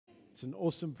It's an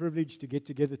awesome privilege to get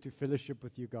together to fellowship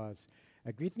with you guys.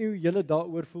 Ek weet nie hoe julle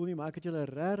daaroor voel nie, maar ek het julle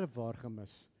regtig waar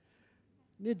gemis.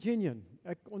 Nee, genuine.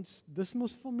 Dis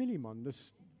mos familie man.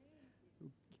 Jy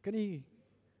kan nie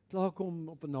klaarkom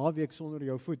op 'n naweek sonder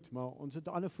jou voet, maar ons het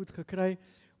 'n ander voet gekry.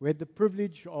 We had the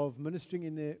privilege of ministering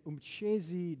in the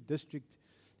Umchezi district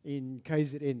in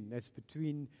KZN. That's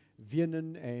between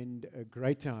Vienna and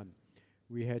Greytown.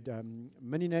 We had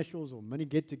mini nationals or mini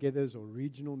get-togethers or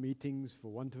regional meetings,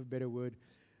 for want of a better word,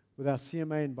 with our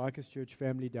CMA and Bikers Church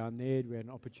family down there. We had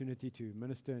an opportunity to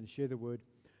minister and share the word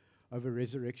over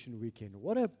Resurrection Weekend.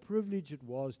 What a privilege it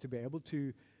was to be able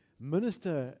to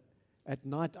minister at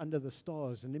night under the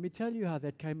stars. And let me tell you how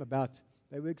that came about.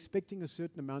 They were expecting a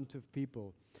certain amount of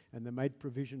people, and they made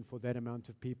provision for that amount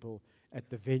of people at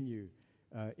the venue,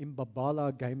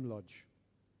 Mbabala Game Lodge.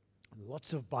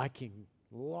 Lots of biking,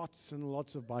 lots and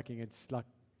lots of biking. It's like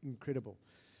incredible.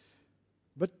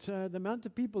 But the amount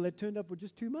of people that turned up were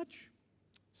just too much.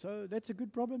 So that's a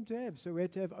good problem to have. So we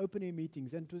had to have open air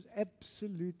meetings, and it was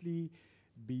absolutely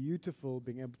beautiful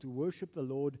being able to worship the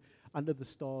Lord under the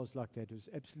stars like that. It was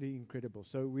absolutely incredible.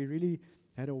 So we really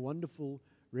had a wonderful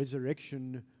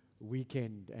Resurrection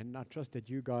Weekend, and I trust that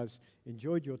you guys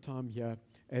enjoyed your time here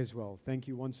as well. Thank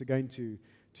you once again to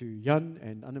Jan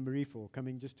and Anna-Marie for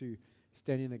coming just to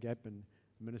stand in the gap and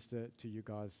minister to you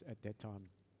guys at that time.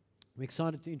 We're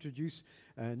excited to introduce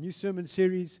a new sermon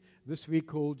series this week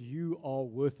called You Are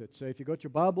Worth It. So if you've got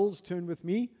your Bibles, turn with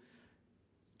me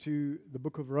to the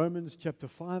book of Romans chapter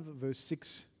 5, verse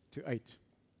 6 to 8.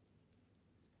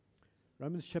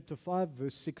 Romans chapter 5,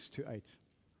 verse 6 to 8.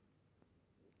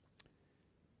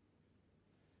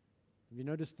 Have you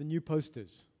noticed the new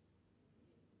posters?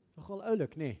 Nogal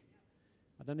oulik, nee.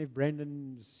 I don't know if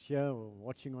Brandon's here or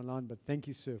watching online, but thank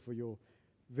you, sir, for your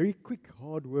very quick,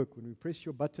 hard work. When we press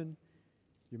your button,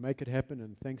 you make it happen,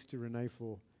 and thanks to Renee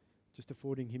for just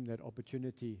affording him that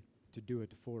opportunity to do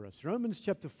it for us. Romans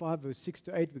chapter 5, verse 6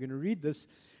 to 8. We're going to read this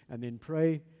and then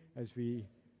pray as we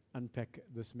unpack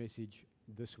this message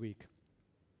this week.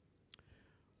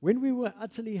 When we were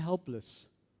utterly helpless,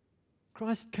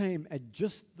 Christ came at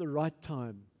just the right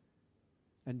time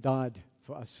and died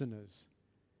for us sinners.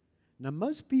 Now,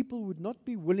 most people would not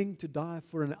be willing to die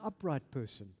for an upright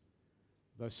person,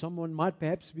 though someone might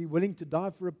perhaps be willing to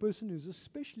die for a person who's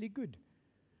especially good.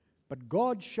 But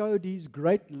God showed His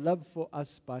great love for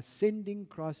us by sending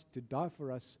Christ to die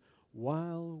for us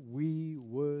while we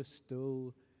were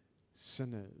still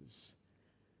sinners.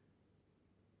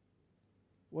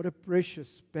 What a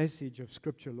precious passage of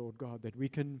Scripture, Lord God, that we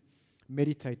can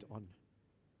meditate on.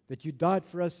 That you died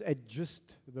for us at just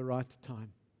the right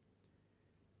time.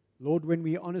 Lord, when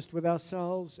we're honest with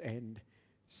ourselves and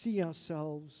see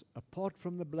ourselves apart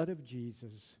from the blood of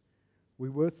Jesus, we're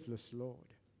worthless, Lord.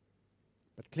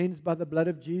 But cleansed by the blood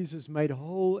of Jesus, made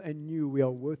whole and new, we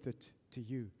are worth it to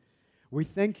you. We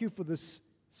thank you for this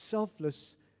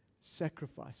selfless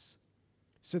sacrifice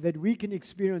so that we can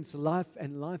experience life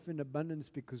and life in abundance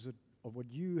because of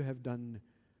what you have done,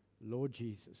 Lord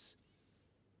Jesus.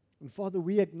 And Father,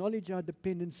 we acknowledge our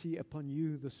dependency upon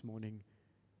you this morning.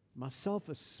 Myself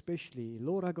especially.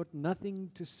 Lord, I got nothing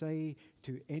to say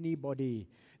to anybody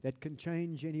that can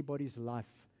change anybody's life.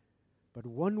 But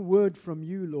one word from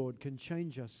you, Lord, can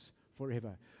change us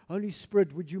forever. Holy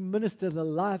Spirit, would you minister the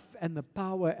life and the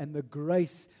power and the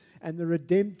grace and the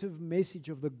redemptive message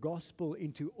of the gospel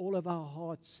into all of our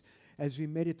hearts as we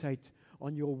meditate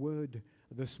on your word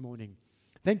this morning.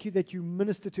 Thank you that you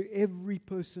minister to every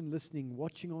person listening,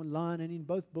 watching online and in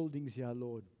both buildings here,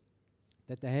 Lord,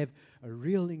 that they have a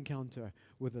real encounter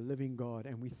with the living God.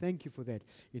 And we thank you for that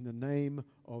in the name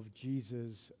of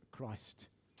Jesus Christ.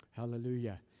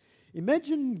 Hallelujah.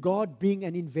 Imagine God being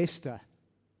an investor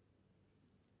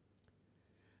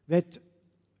that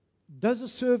does a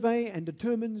survey and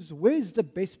determines where's the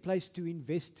best place to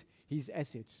invest his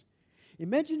assets.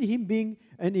 Imagine him being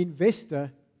an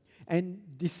investor and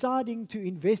deciding to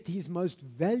invest his most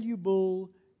valuable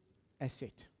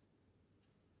asset.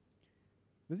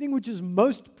 The thing which is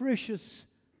most precious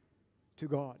to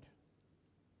God.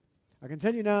 I can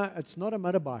tell you now, it's not a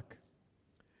motorbike.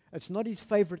 It's not his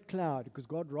favorite cloud, because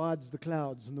God rides the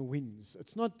clouds and the winds.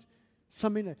 It's not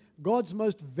something God's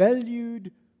most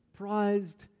valued,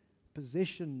 prized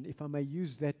possession, if I may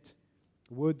use that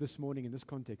word this morning in this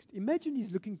context. Imagine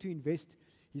he's looking to invest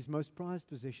his most prized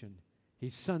possession,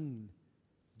 His Son,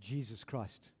 Jesus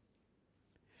Christ.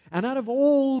 And out of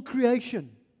all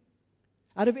creation,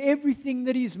 out of everything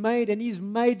that He's made, and He's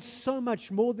made so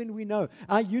much more than we know.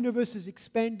 Our universe is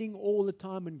expanding all the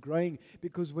time and growing,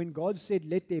 because when God said,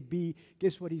 let there be,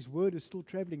 guess what? His word is still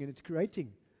traveling and it's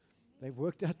creating. They've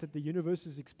worked out that the universe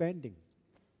is expanding.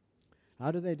 How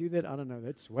do they do that? I don't know.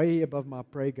 That's way above my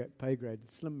pay grade.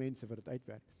 Slim mense wat dit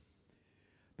uitwerk.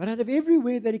 But out of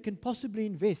everywhere that he can possibly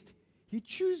invest, he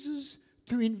chooses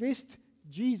to invest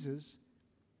Jesus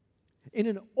in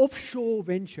an offshore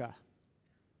venture.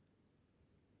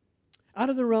 Out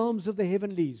of the realms of the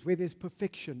heavenlies, where there's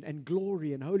perfection and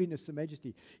glory and holiness and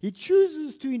majesty. He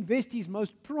chooses to invest his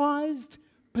most prized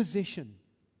possession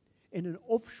in an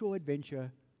offshore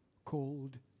adventure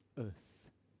called earth.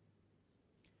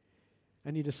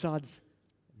 And he decides,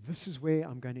 this is where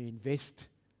I'm going to invest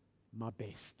my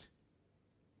best.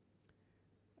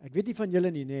 Ek weet nie van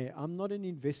julle nie, nee, I'm not an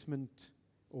investment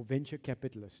or venture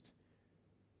capitalist.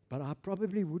 But I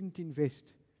probably wouldn't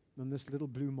invest on this little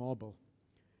blue marble.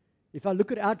 If I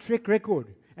look at our track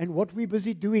record and what we're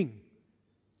busy doing,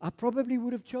 I probably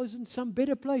would have chosen some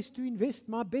better place to invest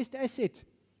my best asset.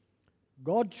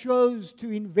 God chose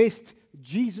to invest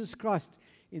Jesus Christ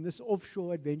in this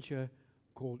offshore adventure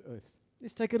called earth.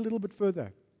 Let's take it a little bit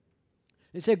further.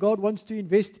 Let's say God wants to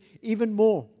invest even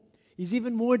more. He's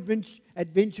even more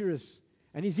adventurous,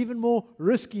 and he's even more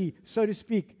risky, so to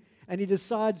speak, and he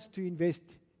decides to invest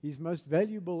his most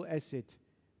valuable asset,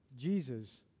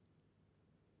 Jesus,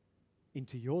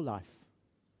 into your life.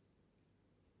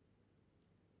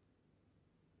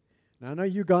 Now, I know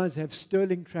you guys have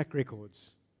sterling track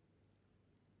records.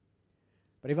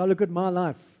 But if I look at my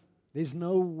life, there's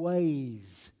no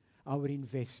ways I would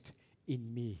invest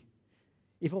in me.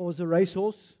 If I was a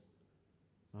racehorse,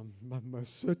 I'm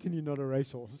most certainly not a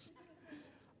racehorse.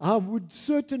 I would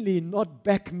certainly not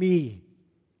back me.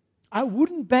 I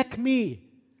wouldn't back me.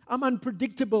 I'm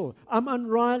unpredictable. I'm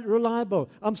unreliable.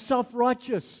 I'm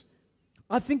self-righteous.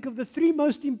 I think of the three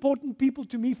most important people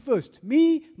to me first.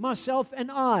 Me, myself,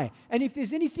 and I. And if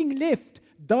there's anything left,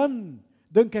 dan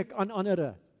dink ek aan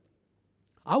ander.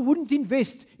 I wouldn't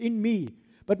invest in me.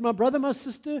 But my brother, my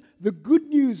sister, the good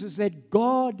news is that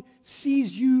God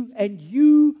sees you and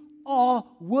you are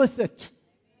worth it.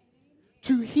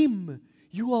 To Him,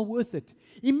 you are worth it.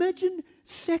 Imagine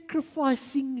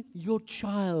sacrificing your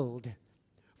child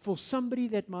for somebody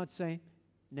that might say,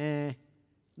 nah,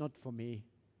 not for me.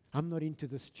 I'm not into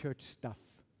this church stuff.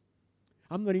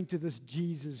 I'm not into this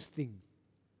Jesus thing.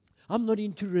 I'm not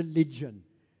into religion.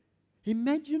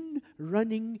 Imagine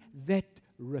running that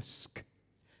risk.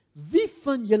 Wie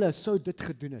van julle sou dit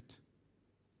gedoen het?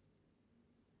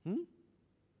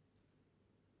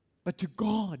 But to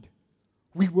God,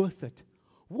 we're worth it.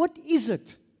 What is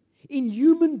it in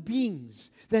human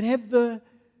beings that have the...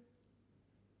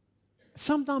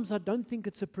 Sometimes I don't think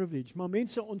it's a privilege. Maar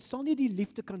mense, ons sal nie die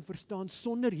liefde kan verstaan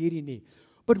sonder hierdie nie.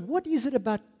 But what is it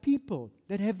about people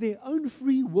that have their own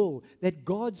free will that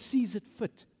God sees it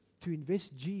fit to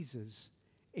invest Jesus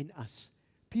in us?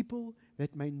 People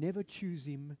that may never choose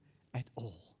Him at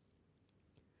all.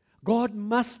 God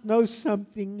must know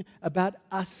something about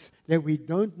us that we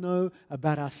don't know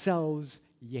about ourselves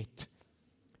yet.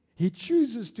 He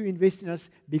chooses to invest in us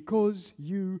because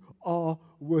you are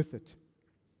worth it.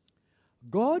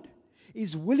 God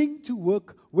is willing to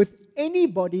work with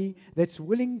anybody that's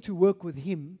willing to work with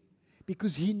Him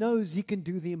because He knows He can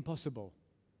do the impossible.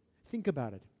 Think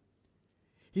about it.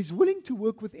 He's willing to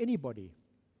work with anybody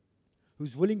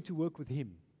who's willing to work with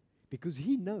Him because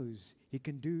He knows He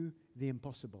can do the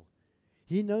impossible.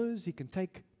 He knows He can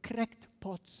take cracked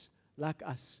pots like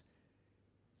us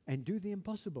and do the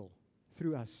impossible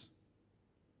through us.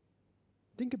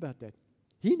 Think about that.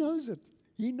 He knows it.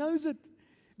 He knows it.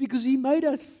 Because He made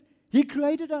us. He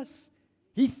created us.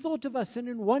 He thought of us. And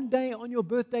in one day, on your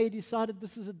birthday, He decided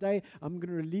this is a day I'm going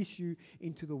to release you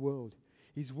into the world.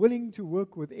 He's willing to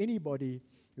work with anybody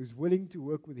who's willing to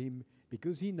work with Him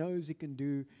because He knows He can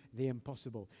do the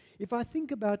impossible. If I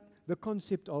think about the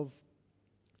concept of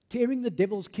tearing the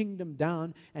devil's kingdom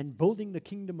down and building the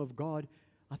kingdom of God,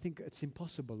 I think it's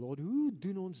impossible. Lord, hoe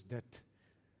doen ons dit?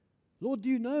 Lord, do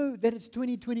you know that it's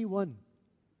 2021?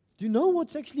 Do you know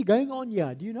what's actually going on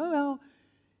here? Do you know how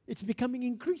it's becoming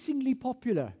increasingly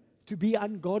popular to be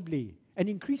ungodly and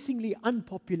increasingly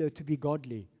unpopular to be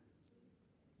godly?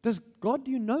 Do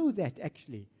you know that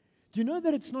actually? Do you know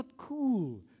that it's not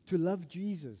cool to love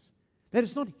Jesus? That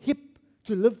it's not hip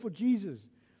to live for Jesus?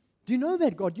 Do you know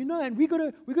that, God? Do you know? And we got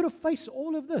to face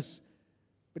all of this.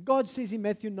 But God says in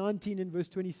Matthew 19 and verse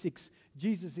 26,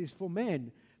 Jesus says, for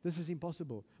man, this is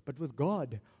impossible. But with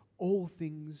God, all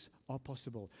things are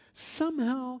possible.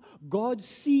 Somehow, God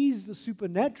sees the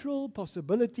supernatural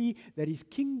possibility that His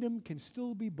kingdom can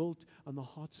still be built on the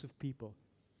hearts of people.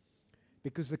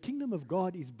 Because the kingdom of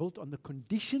God is built on the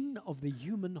condition of the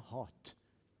human heart.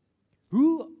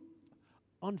 Hoe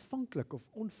aanvanklik of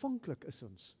onvanklik is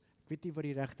ons? weet nie wat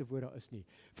die regte woord daar is nie,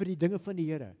 vir die dinge van die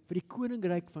Here, vir die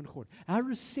koninkryk van God. How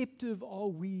receptive are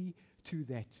we to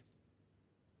that?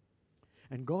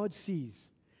 And God sees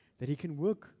that He can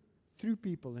work through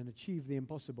people and achieve the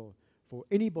impossible for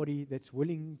anybody that's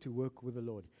willing to work with the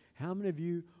Lord. How many of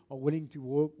you are willing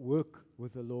to work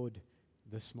with the Lord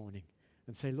this morning?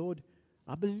 And say, Lord,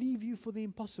 I believe you for the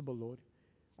impossible, Lord.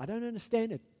 I don't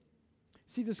understand it.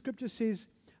 See, the scripture says,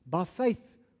 by faith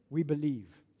we believe.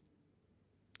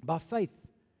 By faith.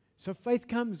 So faith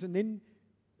comes and then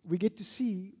we get to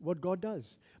see what God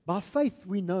does. By faith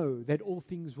we know that all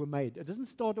things were made. It doesn't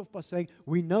start off by saying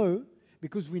we know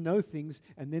because we know things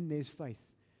and then there's faith.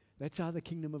 That's how the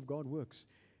kingdom of God works.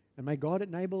 And may God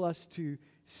enable us to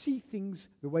see things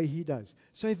the way He does.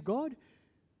 So if God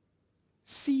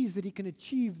sees that He can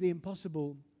achieve the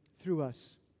impossible through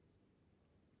us,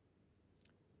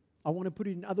 I want to put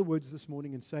it in other words this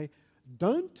morning and say,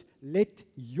 don't let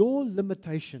your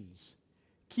limitations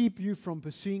keep you from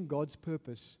pursuing God's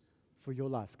purpose for your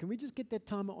life. Can we just get that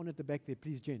timer on at the back there,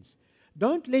 please, gents?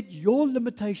 Don't let your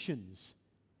limitations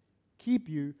keep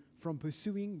you from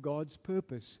pursuing God's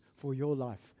purpose for your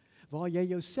life. Waar jy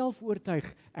jouself oortuig,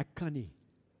 ek kan nie.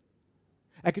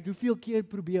 Ek het hoeveel keer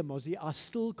probeer, Mozzie, I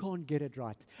still can't get it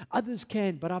right. Others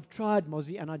can, but I've tried,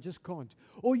 Mozzie, and I just can't.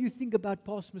 Or you think about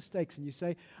past mistakes and you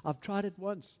say, I've tried it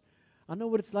once. I know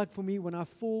what it's like for me when I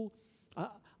fall.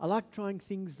 I like trying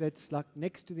things that's like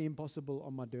next to the impossible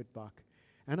on my dirt bike.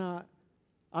 And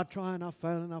I try and I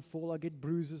fail and I fall. I get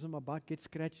bruises and my bike gets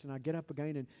scratched and I get up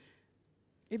again. And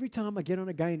every time I get on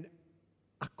again,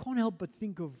 I can't help but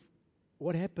think of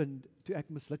what happened to ek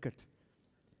misluk het.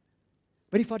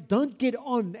 But if I don't get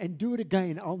on and do it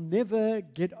again, I'll never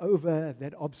get over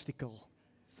that obstacle.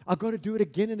 I've got to do it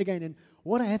again and again. And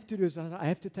what I have to do is I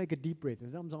have to take a deep breath.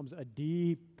 And sometimes a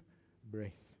deep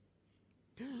breath.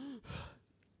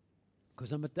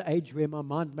 Because I'm at the age where my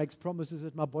mind makes promises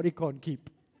that my body can't keep.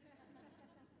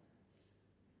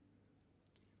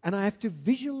 And I have to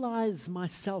visualize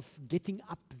myself getting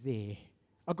up there.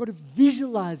 I've got to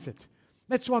visualize it.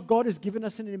 That's why God has given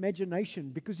us an imagination.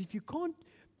 Because if you can't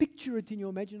picture it in your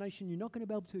imagination, you're not going to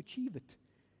be able to achieve it.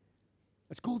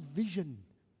 It's called vision.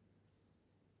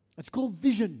 It's called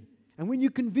vision. And when you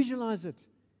can visualize it,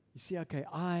 you see, okay,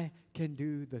 I can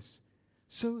do this.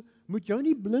 So, moet jou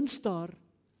nie blind staar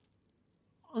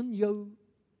aan jou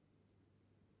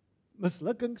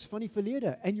mislukkings van die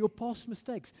verlede and your past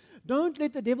mistakes. Don't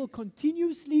let the devil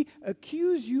continuously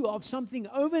accuse you of something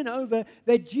over and over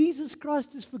that Jesus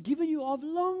Christ has forgiven you of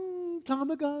long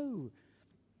time ago.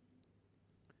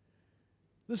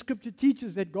 The scripture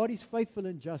teaches that God is faithful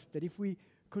and just, that if we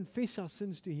confess our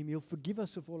sins to Him, He'll forgive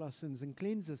us of all our sins and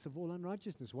cleanse us of all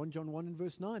unrighteousness. 1 John 1 and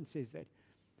verse 9 says that.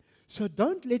 So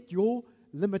don't let your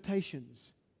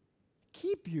limitations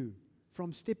keep you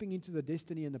from stepping into the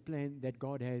destiny and the plan that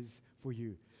God has for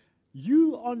you.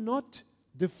 You are not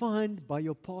defined by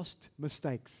your past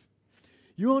mistakes.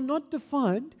 You are not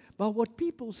defined by what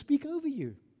people speak over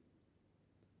you.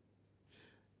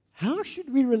 How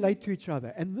should we relate to each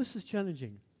other? And this is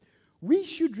challenging. We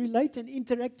should relate and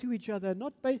interact to each other,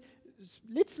 not by...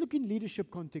 Let's look in leadership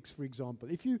context, for example.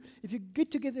 If you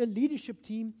get together a leadership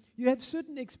team, you have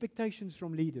certain expectations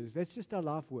from leaders. That's just how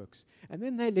life works. And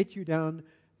then they let you down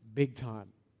big time.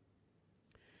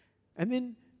 And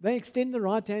then they extend the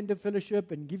right hand of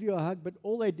fellowship and give you a hug, but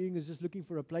all they're doing is just looking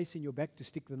for a place in your back to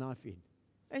stick the knife in.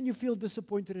 And you feel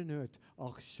disappointed and hurt.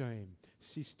 Ach, shame.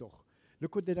 Sies toch.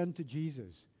 Look what they done to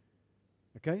Jesus.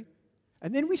 Okay?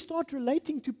 And then we start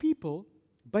relating to people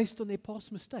based on their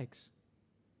past mistakes.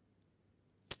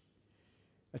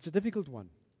 It's a difficult one,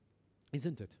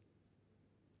 isn't it?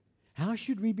 How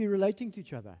should we be relating to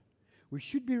each other? We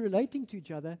should be relating to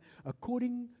each other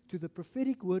according to the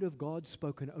prophetic word of God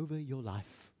spoken over your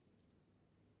life.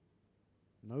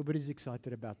 Nobody's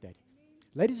excited about that.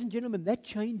 Ladies and gentlemen, that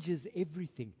changes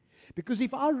everything. Because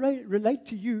if I relate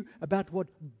to you about what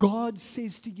God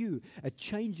says to you, it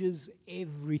changes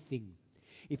everything.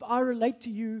 If I relate to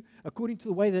you according to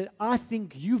the way that I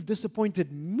think you've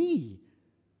disappointed me,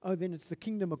 oh, then it's the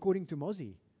kingdom according to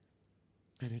Mozzie.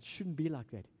 And it shouldn't be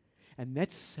like that. And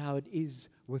that's how it is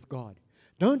with God.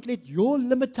 Don't let your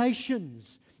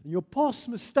limitations and your past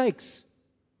mistakes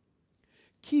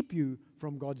keep you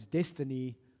from God's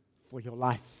destiny for your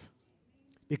life.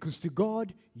 Because to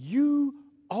God, you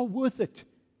are worth it.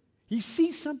 He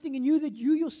sees something in you that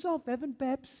you yourself haven't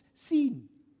perhaps seen.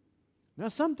 Now,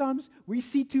 sometimes we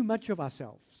see too much of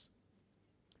ourselves.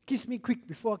 Kiss me quick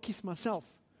before I kiss myself.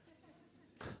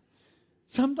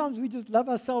 Sometimes we just love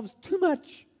ourselves too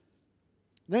much.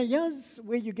 Now, here's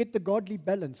where you get the godly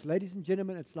balance. Ladies and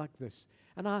gentlemen, it's like this.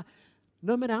 And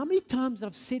no matter how many times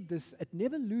I've said this, it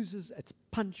never loses its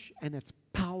punch and its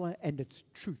power and its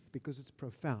truth because it's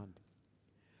profound.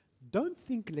 Don't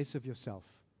think less of yourself.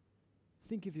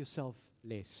 Think of yourself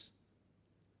less.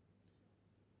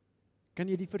 Kan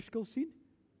jy die verskil sien?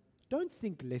 Don't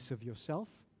think less of yourself.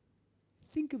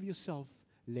 Think of yourself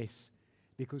less.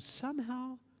 Because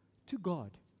somehow, to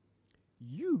God,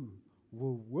 you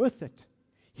were worth it.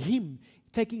 Him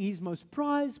taking His most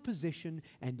prized possession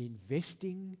and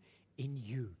investing in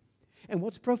you. And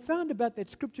what's profound about that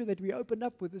scripture that we opened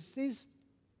up with, it says,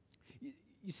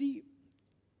 you see,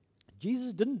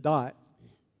 Jesus didn't die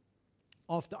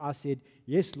after I said,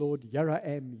 yes, Lord, here I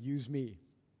am, use me.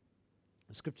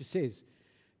 The scripture says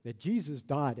that Jesus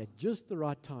died at just the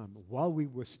right time while we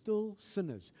were still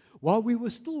sinners, while we were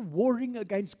still warring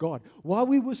against God, while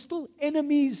we were still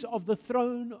enemies of the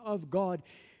throne of God.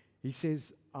 He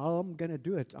says, I'm going to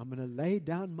do it. I'm going to lay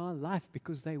down my life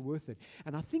because they're worth it.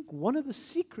 And I think one of the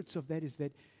secrets of that is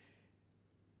that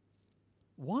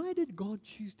why did God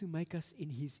choose to make us in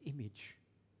His image?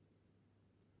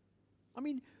 I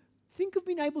mean, think of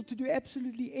being able to do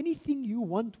absolutely anything you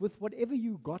want with whatever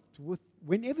you got, with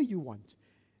whenever you want.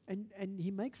 And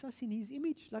He makes us in His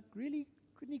image. Like, really?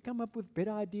 Couldn't He come up with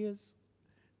better ideas?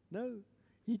 No,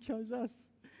 He chose us.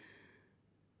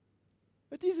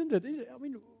 But isn't it? I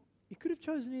mean, He could have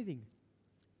chosen anything.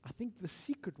 I think the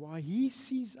secret why He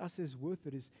sees us as worth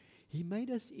it is He made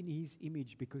us in His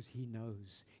image because He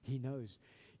knows. He knows.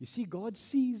 You see, God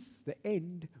sees the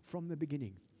end from the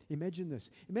beginning. Imagine this.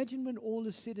 Imagine when all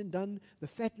is said and done, the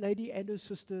fat lady and her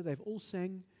sister, they've all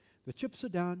sang, the chips are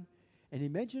down, and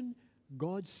imagine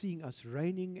God seeing us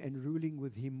reigning and ruling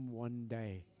with Him one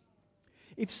day.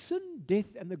 If sin,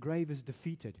 death, and the grave is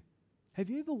defeated, have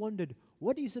you ever wondered,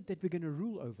 what is it that we're going to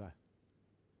rule over?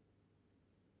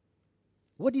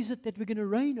 What is it that we're going to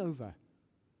reign over?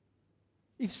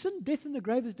 If sin, death, and the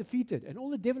grave is defeated, and all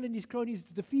the devil and his cronies is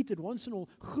defeated once and all,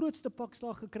 grootste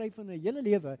pakslag gekry van 'n hele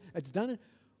lewe, it's done.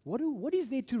 What is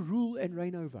there to rule and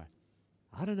reign over?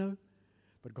 I don't know.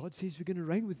 But God says we're going to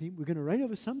reign with Him. We're going to reign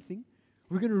over something.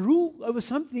 We're going to rule over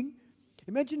something.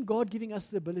 Imagine God giving us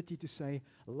the ability to say,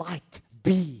 light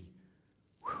be.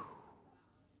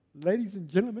 Whew. Ladies and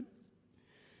gentlemen,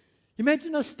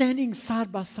 imagine us standing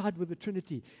side by side with the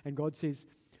Trinity, and God says,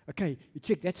 okay, you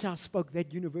check, that's how I spoke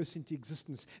that universe into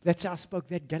existence. That's how I spoke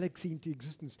that galaxy into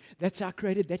existence. That's how I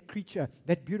created that creature,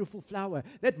 that beautiful flower,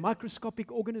 that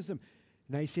microscopic organism.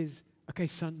 And He says, okay,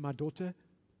 son, my daughter,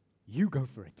 you go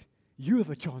for it. You have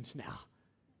a chance now.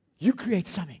 You create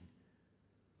something.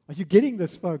 Are you getting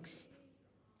this, folks?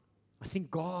 I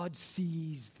think God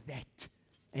sees that.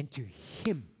 And to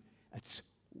Him, it's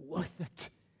worth it.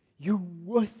 You're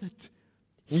worth it.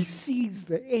 He sees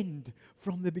the end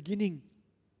from the beginning.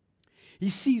 He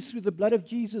sees through the blood of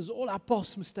Jesus all our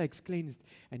past mistakes cleansed.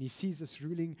 And He sees us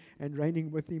ruling and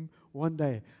reigning with Him one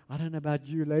day. I don't know about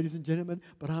you, ladies and gentlemen,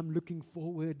 but I'm looking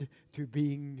forward to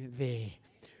being there.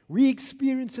 We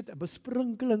experience it, 'n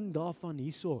besprinkeling daarvan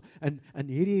hierso in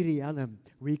hierdie realm.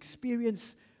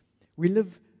 We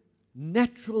live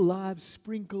natural lives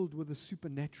sprinkled with the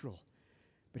supernatural.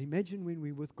 But imagine when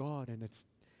we're with God and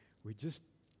we just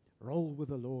roll with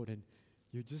the Lord and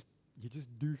you just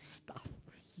do stuff.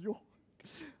 Yo.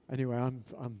 Anyway,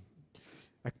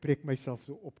 ek breek myself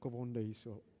so opgewonde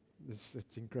hierso.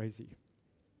 It's crazy.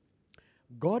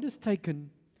 God has taken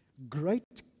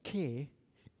great care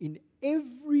in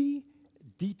every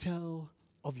detail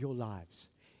of your lives.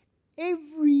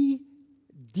 Every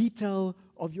detail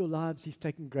of your lives, He's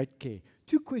taken great care.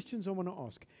 2 questions I want to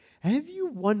ask. Have you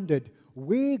wondered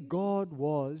where God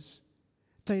was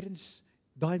tydens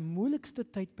daai moeilikste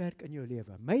tydperk in jou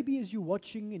lewe? Maybe as you're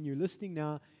watching and you're listening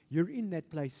now, you're in that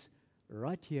place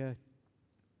right here,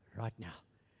 right now.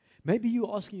 Maybe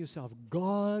you're asking yourself,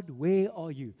 God, where are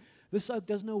you? This oak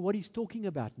doesn't know what he's talking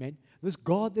about, man. This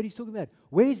God that he's talking about,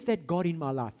 where's that God in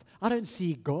my life? I don't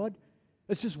see God.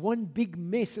 It's just one big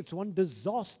mess. It's one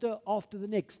disaster after the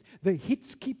next. The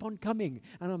hits keep on coming.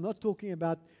 And I'm not talking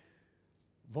about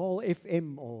Vaal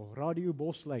FM or Radio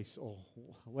Bosluis or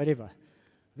whatever.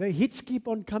 The hits keep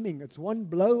on coming. It's one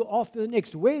blow after the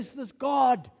next. Where's this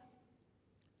God?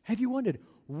 Have you wondered,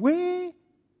 where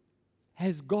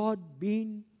has God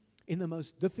been in the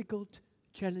most difficult,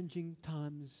 challenging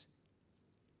times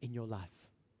in your life?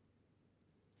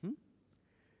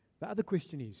 The other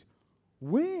question is,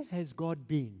 where has God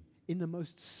been in the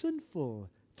most sinful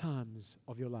times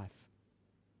of your life?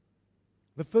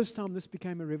 The first time this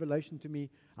became a revelation to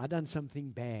me, I done something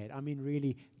bad. I mean,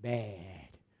 really bad.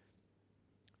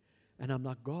 And I'm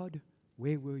like, God,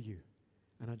 where were you?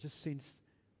 And I just sensed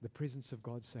the presence of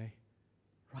God say,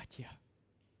 right here.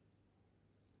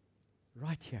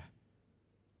 right here,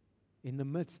 in the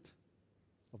midst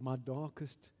of my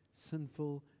darkest,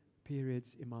 sinful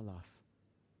periods in my life,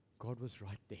 God was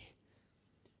right there.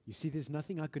 You see, there's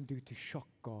nothing I can do to shock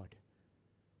God.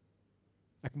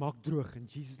 Ek maak droog, and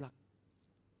Jesus like,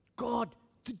 God,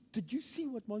 did you see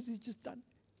what Moses just done?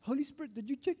 Holy Spirit, did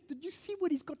you check? Did you see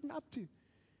what he's gotten up to? You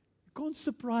can't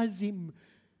surprise him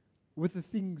with the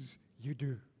things you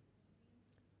do.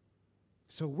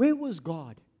 So where was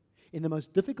God in the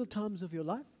most difficult times of your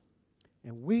life?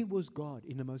 And where was God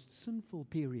in the most sinful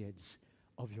periods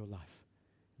of your life?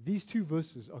 These two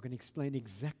verses are going to explain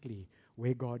exactly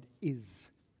where God is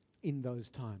in those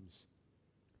times.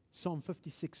 Psalm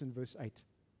 56 and verse 8.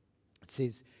 It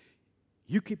says,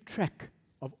 you keep track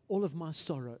of all of my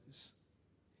sorrows.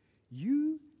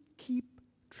 You keep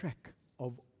track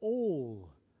of all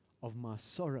of my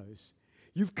sorrows.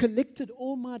 You've collected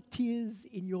all my tears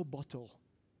in your bottle.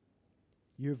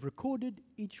 You have recorded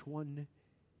each one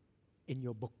in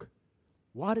your book.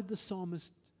 Why did the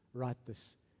psalmist write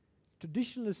this?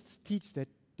 Traditionalists teach that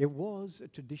there was a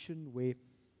tradition where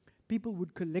people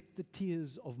would collect the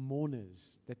tears of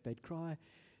mourners, that they'd cry.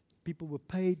 People were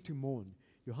paid to mourn.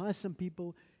 You hire some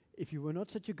people, if you were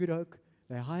not such a good oak,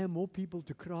 they hire more people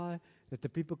to cry, that the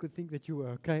people could think that you were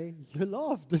okay. You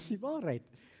laughed, dis die waarheid.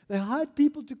 They hired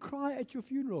people to cry at your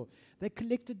funeral. They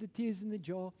collected the tears in the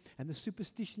jar, and the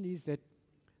superstition is that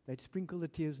they'd sprinkle the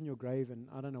tears in your grave, and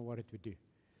I don't know what it would do.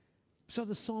 So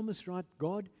the psalmist writes,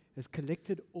 God has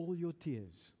collected all your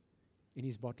tears in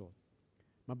his bottle.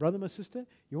 My brother, my sister,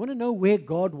 you want to know where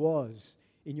God was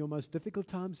in your most difficult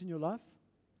times in your life?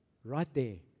 Right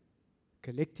there,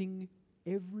 collecting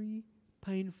every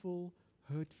painful,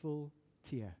 hurtful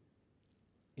tear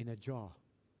in a jar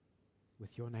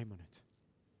with your name on it.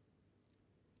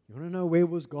 You want to know where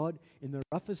was God in the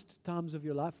roughest times of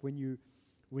your life, when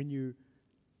you're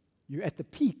at the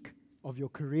peak of your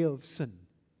career of sin?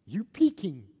 You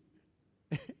peaking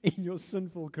in your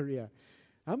sinful career.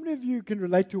 How many of you can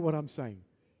relate to what I'm saying?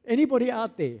 Anybody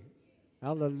out there?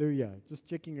 Hallelujah. Just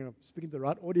checking, I'm speaking to the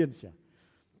right audience here.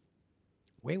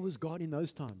 Where was God in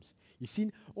those times? You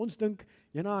see, ons dink,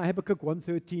 Habakkuk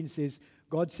 1:13 says,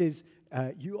 God says,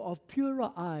 you are of purer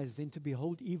eyes than to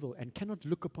behold evil and cannot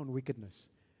look upon wickedness.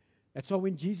 That's why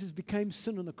when Jesus became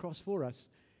sin on the cross for us,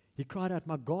 he cried out,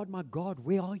 my God,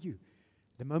 where are you?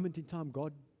 The moment in time,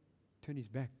 God turned his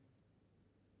back,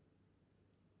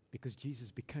 because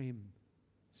Jesus became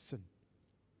sin.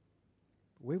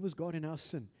 Where was God in our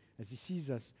sin? As he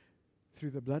sees us through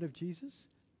the blood of Jesus.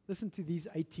 Listen to these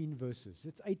 18 verses.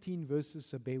 It's 18 verses,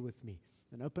 so bear with me.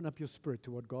 And open up your spirit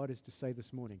to what God has to say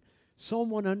this morning. Psalm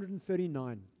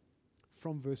 139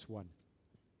 from verse 1.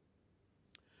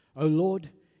 O Lord,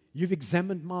 you've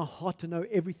examined my heart to know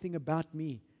everything about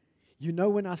me. You know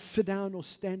when I sit down or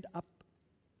stand up.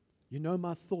 You know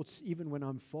my thoughts even when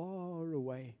I'm far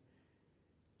away.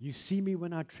 You see me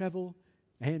when I travel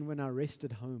and when I rest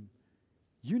at home.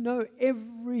 You know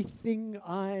everything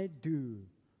I do.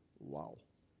 Wow.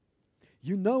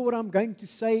 You know what I'm going to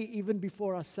say even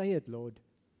before I say it, Lord.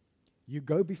 You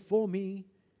go before me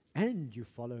and you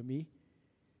follow me.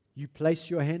 You place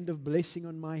your hand of blessing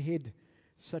on my head.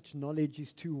 Such knowledge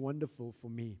is too wonderful for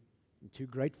me and too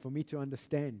great for me to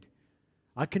understand.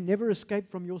 I can never escape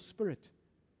from your spirit.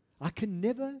 I can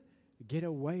never get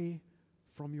away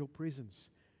from your presence.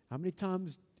 How many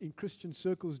times in Christian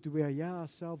circles do we hear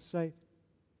ourselves say,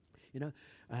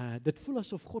 dit voel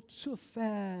asof God so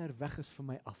ver weg is van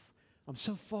my af. I'm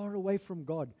so far away from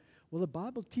God. Well, the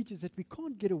Bible teaches that we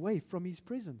can't get away from his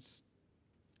presence.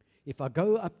 If I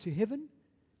go up to heaven,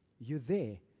 you're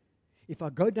there. If I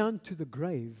go down to the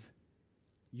grave,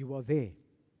 you are there.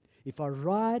 If I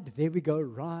ride, there we go,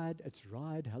 ride, it's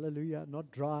ride, hallelujah,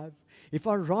 not drive. If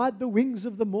I ride the wings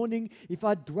of the morning, if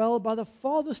I dwell by the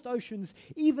farthest oceans,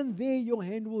 even there your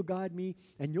hand will guide me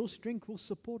and your strength will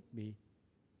support me.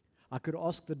 I could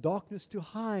ask the darkness to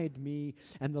hide me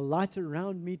and the light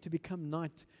around me to become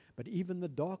night, but even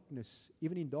in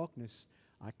darkness,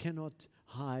 I cannot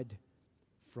hide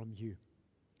from you.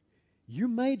 You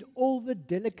made all the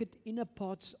delicate inner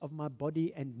parts of my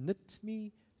body and knit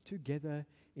me together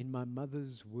in my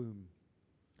mother's womb.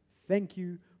 Thank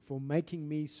you for making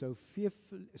me so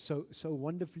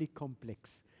wonderfully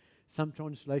complex. Some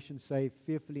translations say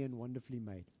fearfully and wonderfully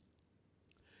made.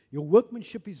 Your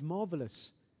workmanship is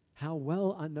marvelous. How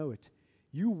well I know it.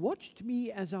 You watched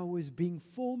me as I was being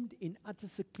formed in utter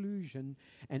seclusion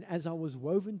and as I was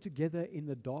woven together in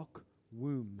the dark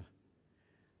womb.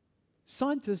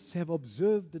 Scientists have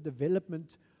observed the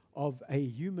development of a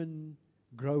human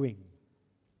growing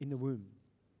in the womb.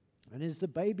 And as the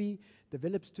baby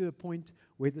develops to a point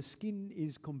where the skin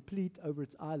is complete over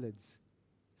its eyelids,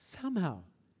 somehow,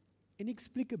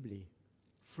 inexplicably,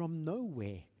 from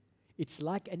nowhere, it's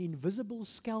like an invisible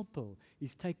scalpel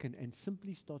is taken and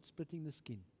simply starts splitting the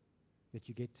skin that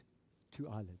you get 2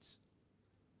 eyelids.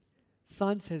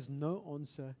 Science has no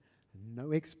answer,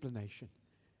 no explanation.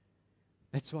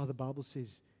 That's why the Bible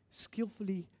says,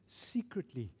 skillfully,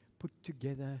 secretly put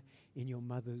together in your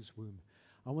mother's womb.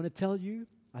 I want to tell you,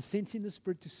 I sense in the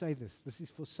Spirit to say this. This is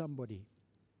for somebody.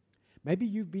 Maybe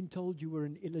you've been told you were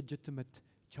an illegitimate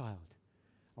child.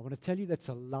 I want to tell you that's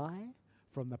a lie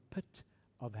from the pit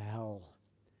of hell.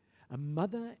 A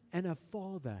mother and a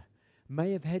father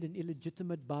may have had an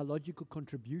illegitimate biological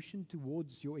contribution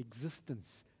towards your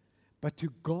existence, but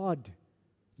to God,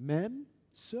 ma'am,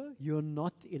 sir, you're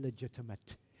not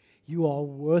illegitimate. You are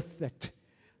worth it.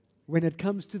 When it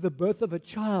comes to the birth of a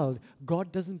child,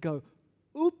 God doesn't go,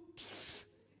 oops.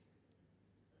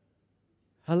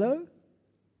 Hello?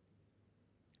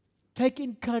 Take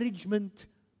encouragement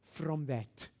from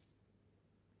that.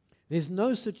 There's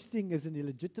no such thing as an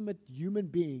illegitimate human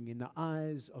being in the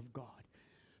eyes of God.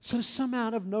 So somehow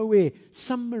out of nowhere,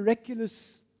 some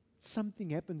miraculous something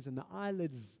happens and the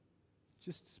eyelids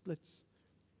just splits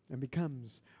and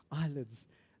becomes eyelids.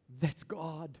 That's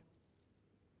God.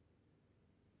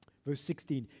 Verse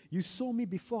 16, you saw me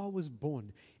before I was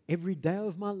born. Every day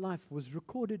of my life was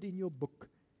recorded in your book.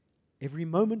 Every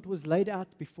moment was laid out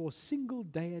before a single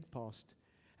day had passed.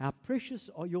 How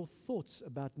precious are your thoughts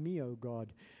about me, O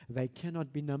God. They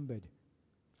cannot be numbered.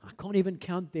 I can't even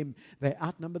count them. They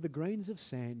outnumber the grains of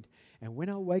sand. And when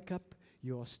I wake up,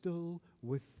 you are still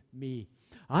with me.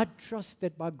 I trust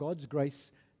that by God's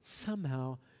grace,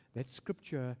 somehow that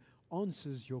scripture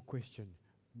answers your question.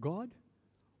 God,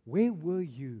 where were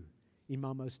you in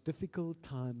my most difficult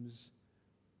times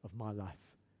of my life?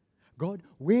 God,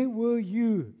 where were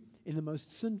you in the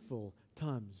most sinful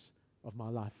times of my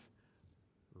life?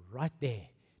 Right there.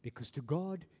 Because to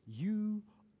God, you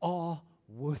are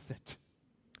worth it.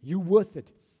 You're worth it.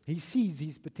 He sees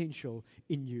His potential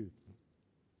in you.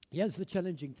 Here's the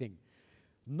challenging thing.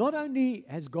 Not only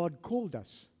has God called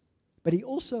us, but He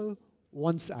also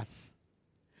wants us.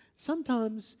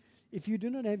 Sometimes, if you do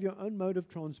not have your own mode of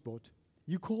transport,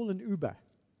 you call an Uber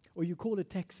or you call a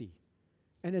taxi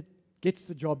and it gets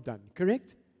the job done,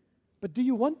 correct? But do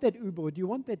you want that Uber or do you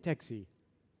want that taxi?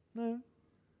 No.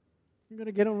 You're going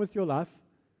to get on with your life.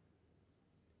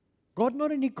 God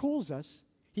not only calls us,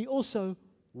 He also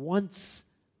wants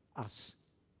us.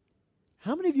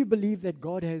 How many of you believe that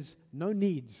God has no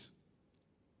needs?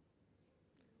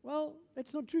 Well,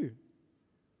 that's not true.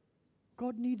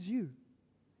 God needs you.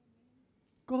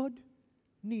 God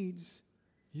needs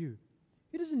you.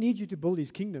 He doesn't need you to build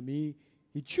His kingdom. He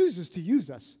chooses to use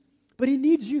us. But He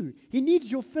needs you. He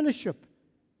needs your fellowship.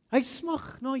 Hy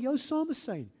smag na jou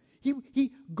samesyn.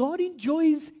 God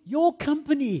enjoys your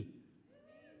company.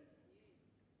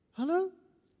 Hello?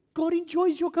 God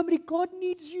enjoys your company. God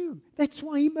needs you. That's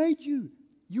why He made you.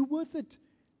 You're worth it.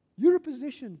 You're a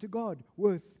possession to God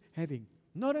worth having.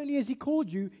 Not only has He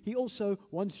called you, He also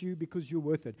wants you because you're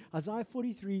worth it. Isaiah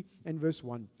 43 and verse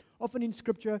 1. Often in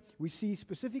Scripture, we see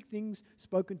specific things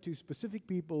spoken to specific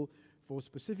people for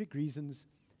specific reasons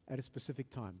at a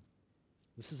specific time.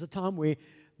 This is a time where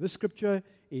this Scripture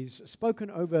is spoken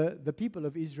over the people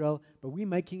of Israel, but we're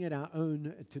making it our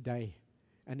own today.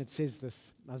 And it says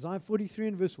this, Isaiah 43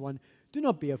 and verse 1, do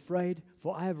not be afraid,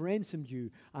 for I have ransomed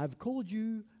you. I have called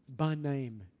you by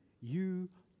name. You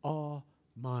are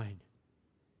mine.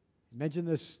 Imagine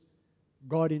this,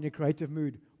 God in a creative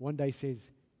mood one day says,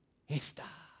 Esther,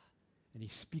 and He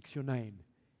speaks your name.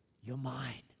 You're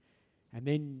mine. And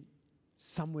then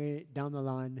somewhere down the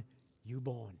line, you're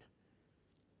born.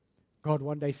 God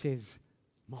one day says,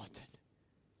 Martin,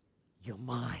 you're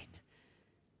mine.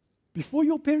 Before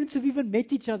your parents have even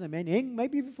met each other, man,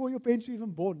 maybe before your parents were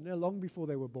even born, long before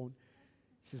they were born.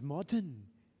 He says, Martin,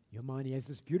 you're mine. He has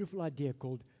this beautiful idea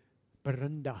called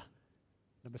Berinda.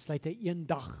 Dan besluit hy een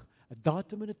dag, 'n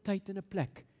datum en 'n tyd en 'n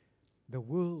plek. The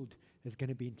world is going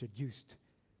to be introduced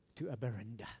to a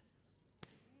Berinda.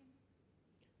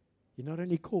 He not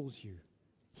only calls you,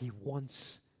 He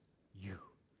wants you.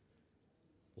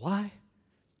 Why?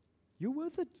 You're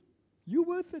worth it. You're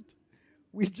worth it.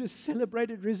 We've just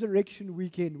celebrated Resurrection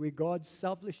Weekend where God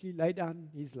selflessly laid down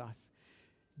His life.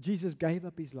 Jesus gave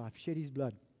up His life, shed His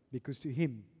blood, because to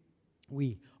Him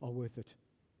we are worth it.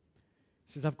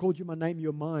 He says, I've called you my name,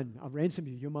 you're mine. I've ransomed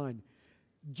you, you're mine.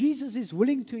 Jesus is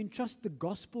willing to entrust the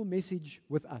gospel message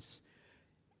with us.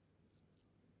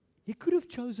 He could have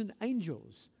chosen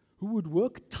angels who would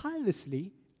work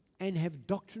tirelessly and have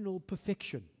doctrinal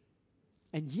perfection.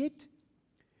 And yet,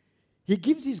 he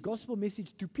gives his gospel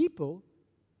message to people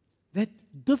that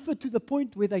differ to the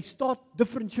point where they start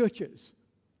different churches.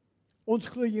 Ons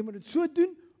glo jy moet dit so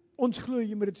doen, ons glo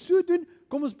jy moet dit so doen,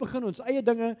 kom ons begin ons eie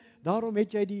dinge, daarom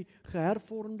het jy die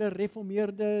gehervormde,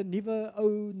 reformeerde,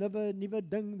 nuwe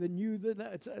ding, the new,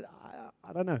 it's,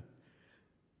 I don't know.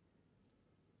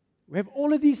 We have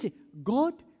all of these.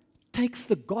 God takes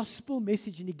the gospel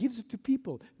message and He gives it to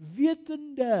people,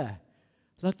 wetende,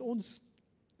 dat ons,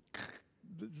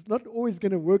 it's not always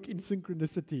going to work in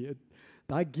synchronicity.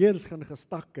 Daai gears gaan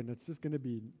gestak and it's just going to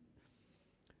be,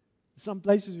 some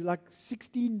places you like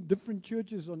 16 different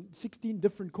churches on 16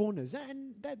 different corners,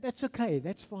 and that's okay,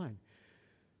 that's fine.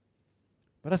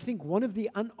 But I think one of the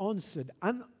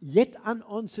yet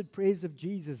unanswered prayers of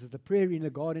Jesus is the prayer in the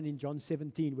garden in John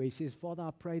 17, where He says, Father,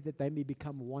 I pray that they may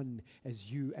become one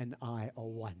as you and I are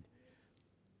one.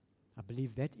 I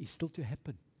believe that is still to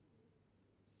happen.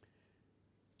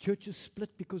 Churches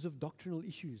split because of doctrinal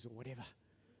issues or whatever,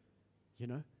 you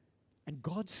know, and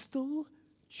God still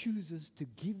chooses to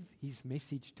give His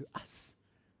message to us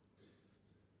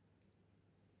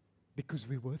because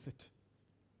we're worth it.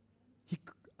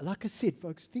 Like I said,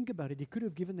 folks, think about it. He could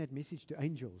have given that message to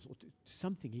angels or to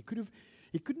something. He could have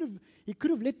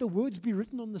let the words be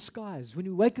written on the skies. When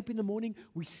we wake up in the morning,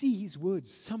 we see His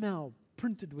words somehow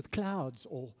printed with clouds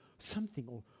or something,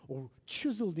 or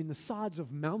chiseled in the sides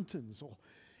of mountains, or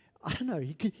I don't know.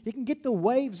 He can get the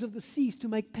waves of the seas to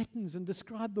make patterns and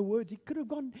describe the words. He could have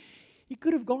gone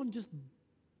just,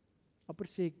 I would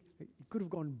say, he could have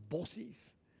gone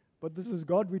bossies. But this is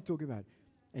God we're talking about.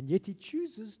 And yet He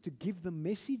chooses to give the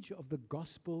message of the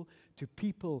gospel to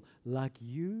people like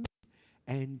you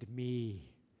and me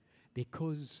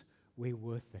because we're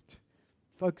worth it.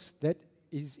 Folks, that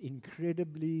is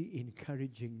incredibly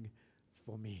encouraging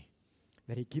for me,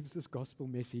 that He gives this gospel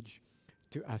message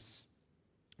to us.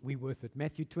 We're worth it.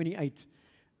 Matthew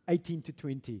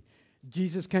 28:18-20.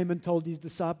 Jesus came and told His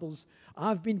disciples,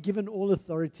 I've been given all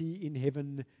authority in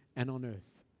heaven and on earth.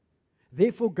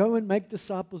 Therefore, go and make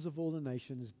disciples of all the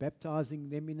nations, baptizing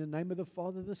them in the name of the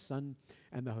Father, the Son,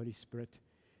 and the Holy Spirit.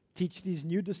 Teach these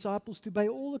new disciples to obey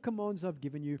all the commands I've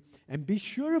given you, and be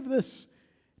sure of this.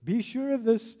 Be sure of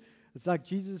this. It's like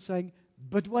Jesus saying,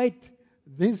 but wait,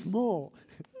 there's more.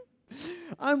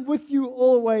 I'm with you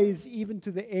always, even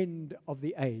to the end of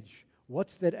the age.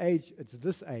 What's that age? It's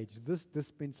this age, this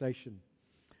dispensation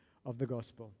of the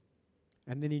gospel.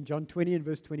 And then in John 20 and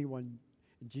verse 21,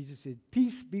 Jesus said,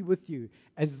 peace be with you.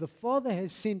 As the Father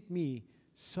has sent me,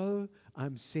 so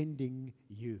I'm sending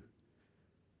you.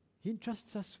 He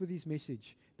entrusts us with His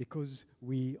message because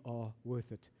we are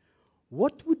worth it.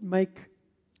 What would make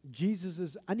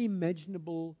Jesus'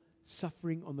 unimaginable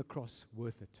suffering on the cross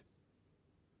worth it?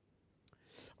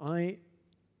 I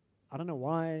don't know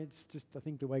why, it's just, I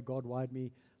think, the way God wired me.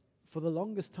 For the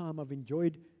longest time, I've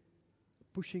enjoyed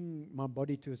pushing my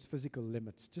body to its physical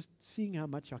limits, just seeing how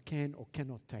much I can or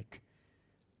cannot take,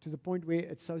 to the point where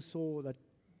it's so sore that,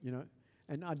 you know,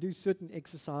 and I do certain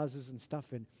exercises and stuff,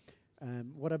 and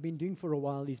what I've been doing for a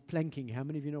while is planking. How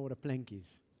many of you know what a plank is?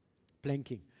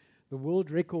 Planking. The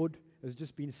world record has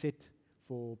just been set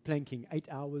for planking, 8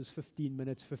 hours, 15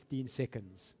 minutes, 15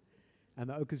 seconds. And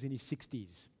the oak is in his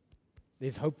 60s.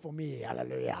 There's hope for me,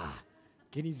 hallelujah.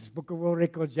 Guinness Book of World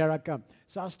Records, here I come.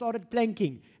 So I started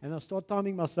planking, and I started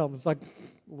timing myself. It's like,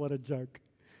 what a joke.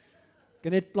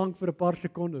 Can net plank for a paar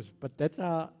seconds, but that's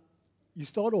how you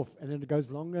start off, and then it goes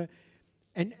longer.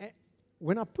 And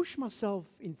when I push myself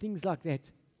in things like that,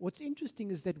 what's interesting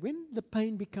is that when the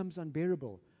pain becomes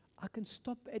unbearable, I can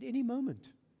stop at any moment.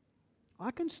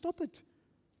 I can stop it.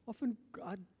 Often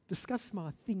I discuss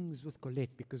my things with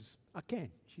Colette because I can.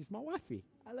 She's my wifey.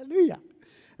 Hallelujah.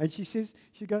 And she says,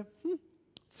 she go,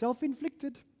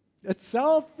 self-inflicted. It's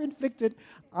self-inflicted.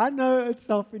 I know it's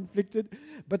self-inflicted.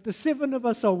 But the 7 of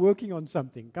us are working on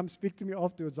something. Come speak to me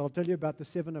afterwards. I'll tell you about the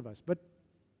 7 of us. But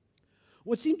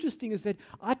what's interesting is that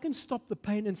I can stop the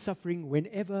pain and suffering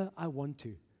whenever I want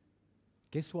to.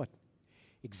 Guess what?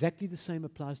 Exactly the same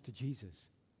applies to Jesus.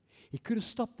 He could have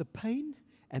stopped the pain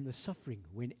and the suffering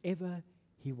whenever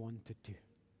He wanted to.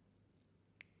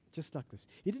 Just like this.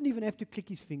 He didn't even have to click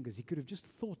his fingers. He could have just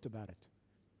thought about it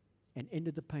and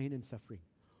ended the pain and suffering.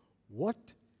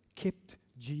 What kept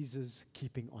Jesus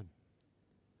keeping on?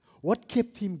 What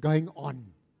kept Him going on?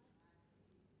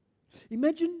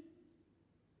 Imagine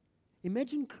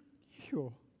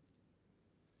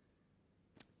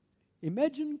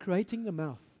creating the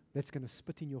mouth that's going to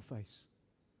spit in your face.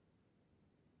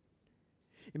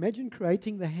 Imagine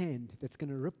creating the hand that's going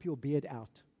to rip your beard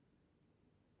out.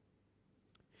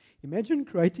 Imagine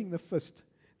creating the fist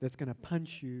that's going to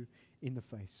punch you in the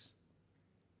face.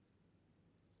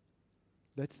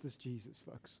 That's this Jesus,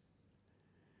 folks.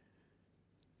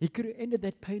 He could have ended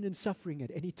that pain and suffering at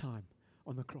any time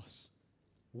on the cross.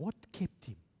 What kept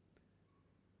him?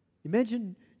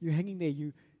 Imagine you hanging there,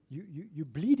 you're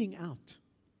bleeding out.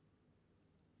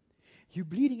 You're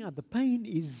bleeding out. The pain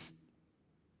is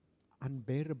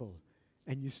unbearable.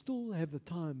 And you still have the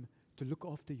time to look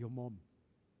after your mom.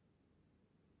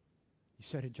 You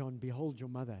say to John, behold your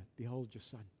mother, behold your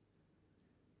son.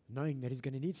 Knowing that he's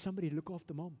going to need somebody to look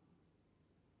after mom.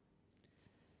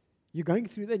 You're going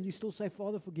through that and you still say,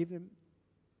 Father, forgive them.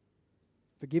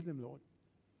 Forgive them, Lord.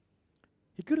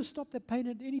 He could have stopped that pain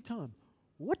at any time.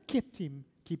 What kept him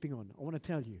keeping on? I want to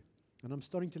tell you. And I'm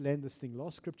starting to land this thing.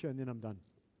 Last scripture and then I'm done.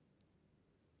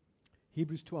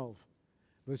 Hebrews 12,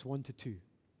 verse 1 to 2.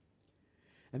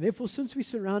 And therefore, since we're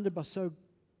surrounded by so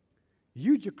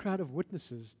huge a crowd of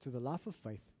witnesses to the life of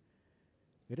faith,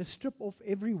 let us strip off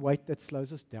every weight that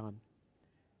slows us down,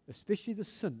 especially the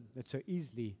sin that so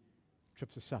easily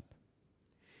trips us up.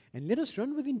 And let us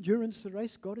run with endurance the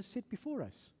race God has set before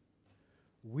us.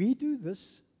 We do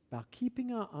this by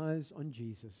keeping our eyes on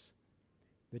Jesus,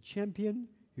 the champion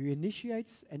who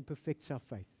initiates and perfects our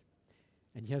faith.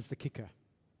 And here's the kicker.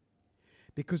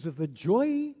 Because of the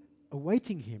joy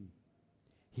awaiting him,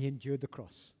 he endured the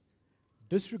cross,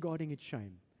 disregarding its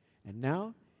shame. And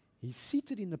now he's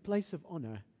seated in the place of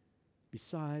honor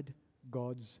beside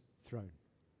God's throne.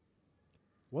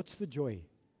 What's the joy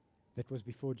that was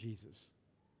before Jesus?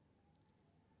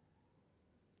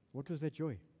 What was that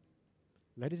joy?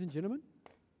 Ladies and gentlemen,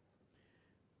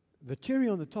 the cherry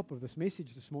on the top of this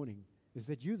message this morning is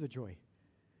that you're the joy,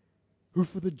 who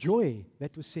for the joy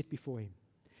that was set before him.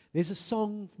 There's a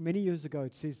song many years ago,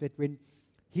 it says that when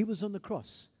he was on the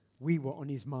cross, we were on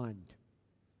his mind.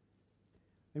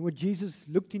 And when Jesus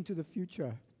looked into the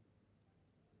future,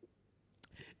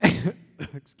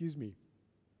 excuse me,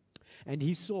 and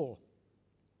he saw,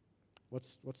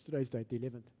 what's today's date, the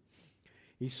 11th?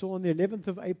 He saw on the 11th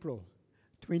of April,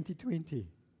 2020,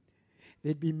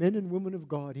 there'd be men and women of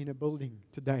God in a building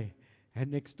today and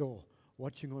next door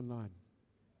watching online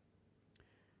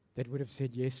that would have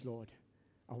said, yes, Lord,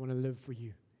 I want to live for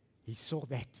you. He saw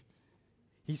that.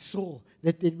 He saw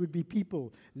that there would be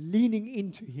people leaning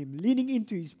into him, leaning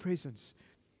into his presence.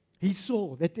 He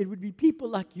saw that there would be people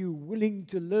like you willing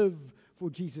to live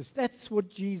for Jesus. That's what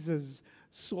Jesus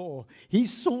saw. He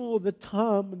saw the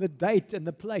time and the date and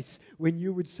the place when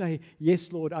you would say, yes,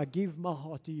 Lord, I give my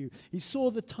heart to you. He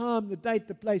saw the time, the date,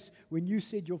 the place when you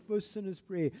said your first sinner's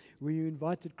prayer, when you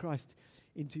invited Christ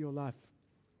into your life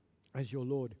as your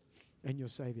Lord and your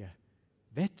Savior.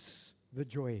 That's the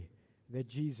joy that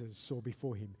Jesus saw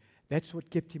before him. That's what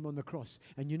kept him on the cross.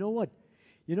 And you know what?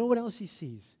 You know what else he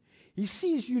sees? He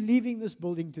sees you leaving this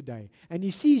building today, and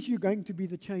he sees you going to be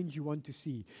the change you want to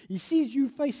see. He sees you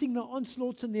facing the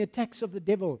onslaughts and the attacks of the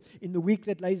devil in the week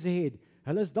that lays ahead.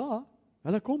 Hulle is daar,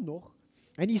 hulle kom nog.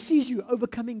 And he sees you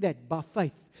overcoming that by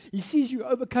faith. He sees you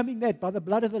overcoming that by the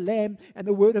blood of the Lamb and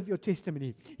the word of your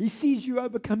testimony. He sees you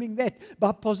overcoming that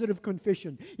by positive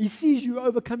confession. He sees you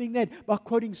overcoming that by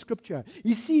quoting scripture.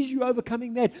 He sees you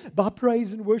overcoming that by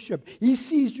praise and worship. He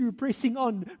sees you pressing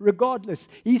on regardless.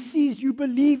 He sees you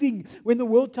believing when the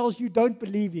world tells you don't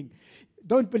believe.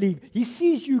 He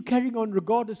sees you carrying on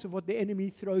regardless of what the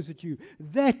enemy throws at you.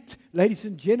 That, ladies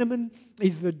and gentlemen,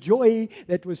 is the joy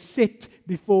that was set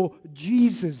before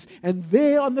Jesus. And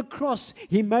there on the cross,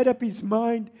 he made up his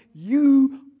mind,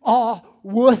 you are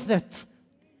worth it.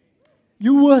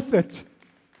 You're worth it.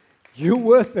 You're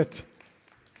worth it.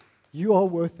 You are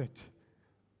worth it.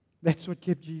 That's what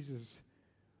kept Jesus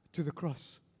to the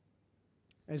cross.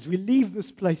 As we leave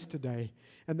this place today,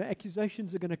 and the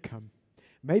accusations are going to come,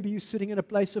 maybe you're sitting in a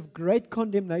place of great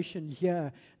condemnation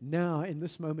here, now, in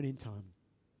this moment in time,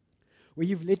 where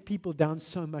you've let people down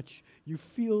so much, you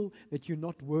feel that you're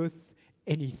not worth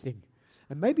anything.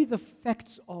 And maybe the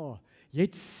facts are, jy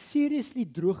het seriously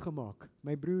droog gemaak,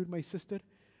 my broer, my sister,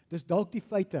 dis dalk die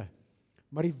feite,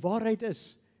 maar die waarheid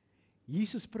is,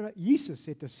 Jesus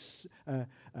het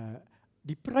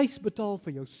die prys betaal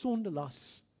vir jou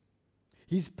sondelas.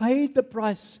 He's paid the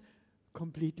price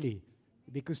completely,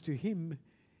 because to him,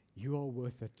 you are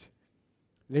worth it.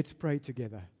 Let's pray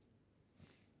together.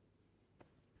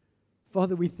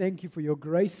 Father, we thank you for your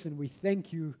grace and we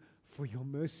thank you for your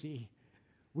mercy.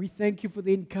 We thank you for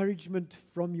the encouragement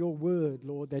from your word,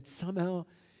 Lord, that somehow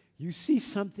you see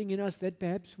something in us that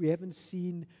perhaps we haven't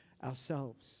seen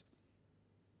ourselves.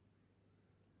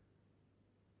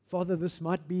 Father, this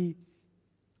might be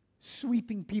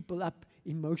sweeping people up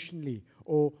emotionally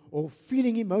or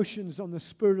feeling emotions on the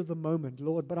spur of the moment,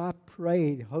 Lord. But I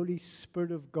pray, Holy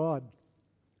Spirit of God,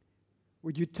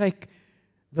 would you take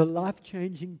the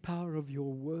life-changing power of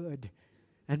your word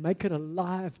and make it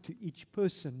alive to each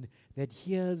person that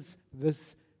hears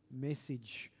this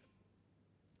message.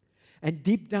 And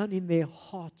deep down in their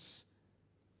hearts,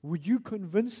 would you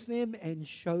convince them and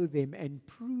show them and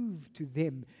prove to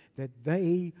them that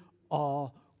they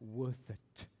are worth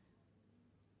it?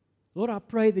 Lord, I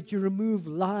pray that you remove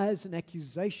lies and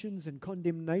accusations and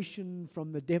condemnation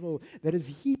from the devil that is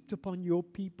heaped upon your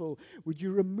people. Would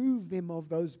you remove them of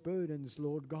those burdens,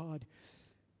 Lord God,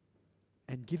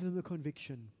 and give them the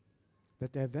conviction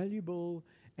that they're valuable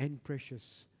and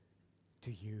precious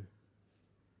to you.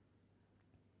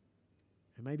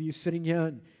 And maybe you're sitting here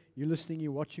and you're listening,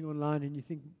 you're watching online, and you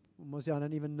think, Marcell, I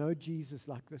don't even know Jesus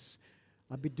like this.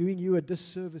 I'd be doing you a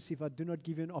disservice if I do not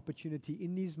give you an opportunity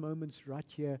in these moments right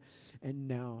here and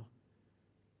now.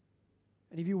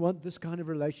 And if you want this kind of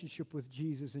relationship with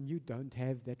Jesus and you don't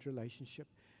have that relationship,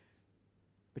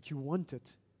 but you want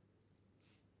it,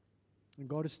 and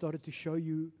God has started to show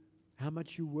you how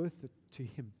much you're worth it to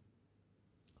Him,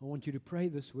 I want you to pray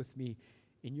this with me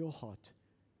in your heart.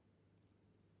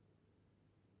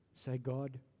 Say,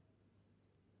 God,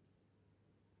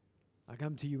 I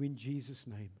come to you in Jesus'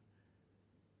 name.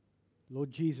 Lord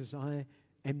Jesus, I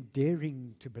am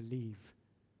daring to believe.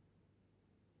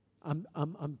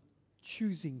 I'm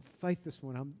choosing faith this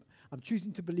morning. I'm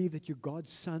choosing to believe that you're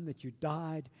God's Son, that you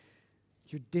died,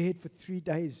 you're dead for 3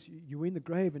 days, you were in the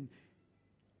grave, and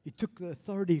you took the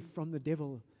authority from the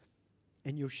devil,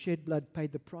 and your shed blood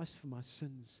paid the price for my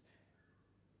sins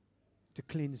to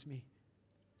cleanse me.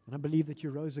 And I believe that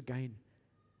you rose again.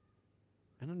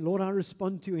 And Lord, I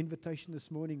respond to your invitation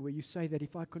this morning where you say that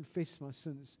if I confess my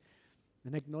sins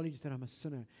and acknowledge that I'm a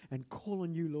sinner and call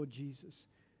on you, Lord Jesus,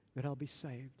 that I'll be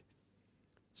saved.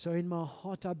 So in my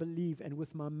heart I believe, and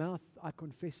with my mouth I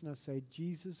confess and I say,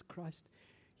 Jesus Christ,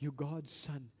 you're God's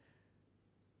Son.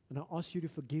 And I ask you to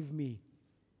forgive me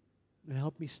and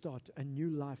help me start a new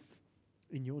life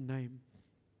in your name.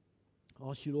 I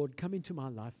ask you, Lord, come into my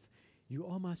life. You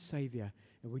are my Savior,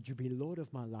 and would you be Lord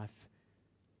of my life?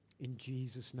 In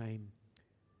Jesus' name,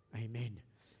 amen.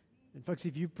 And folks,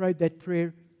 if you've prayed that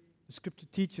prayer, the scripture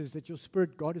teaches that your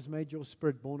spirit, God has made your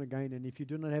spirit born again. And if you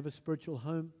do not have a spiritual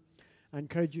home, I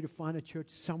encourage you to find a church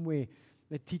somewhere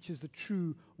that teaches the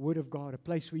true Word of God, a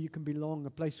place where you can belong, a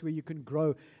place where you can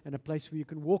grow, and a place where you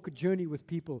can walk a journey with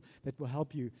people that will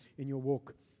help you in your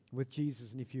walk with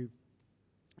Jesus. And if you're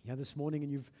here this morning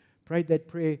and you've prayed that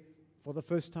prayer for the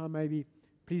first time maybe,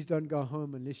 please don't go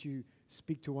home unless you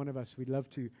speak to one of us. We'd love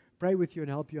to pray with you and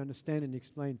help you understand and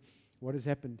explain what has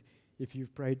happened if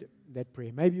you've prayed that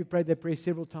prayer. Maybe you've prayed that prayer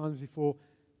several times before,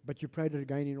 but you prayed it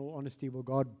again in all honesty. Well,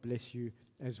 God bless you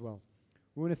as well.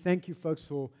 We want to thank you, folks,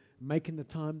 for making the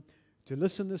time to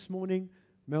listen this morning.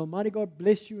 May Almighty God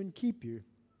bless you and keep you.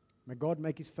 May God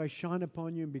make His face shine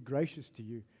upon you and be gracious to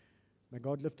you. May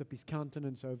God lift up His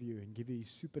countenance over you and give you His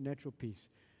supernatural peace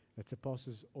that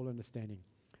surpasses all understanding.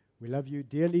 We love you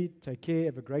dearly. Take care.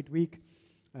 Have a great week.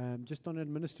 Just on an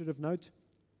administrative note,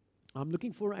 I'm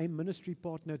looking for a ministry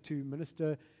partner to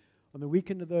minister on the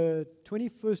weekend of the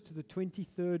 21st to the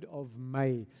 23rd of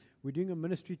May. We're doing a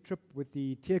ministry trip with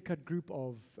the Tearcut group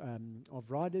of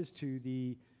riders to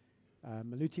the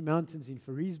Maluti Mountains in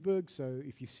Fariesburg. So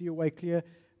if you see a way clear,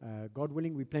 God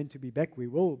willing, we plan to be back. We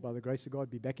will, by the grace of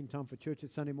God, be back in time for church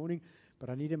at Sunday morning.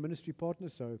 But I need a ministry partner,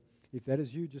 so if that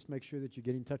is you, just make sure that you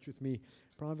get in touch with me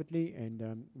privately,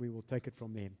 and we will take it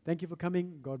from there. Thank you for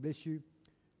coming. God bless you.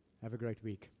 Have a great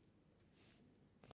week.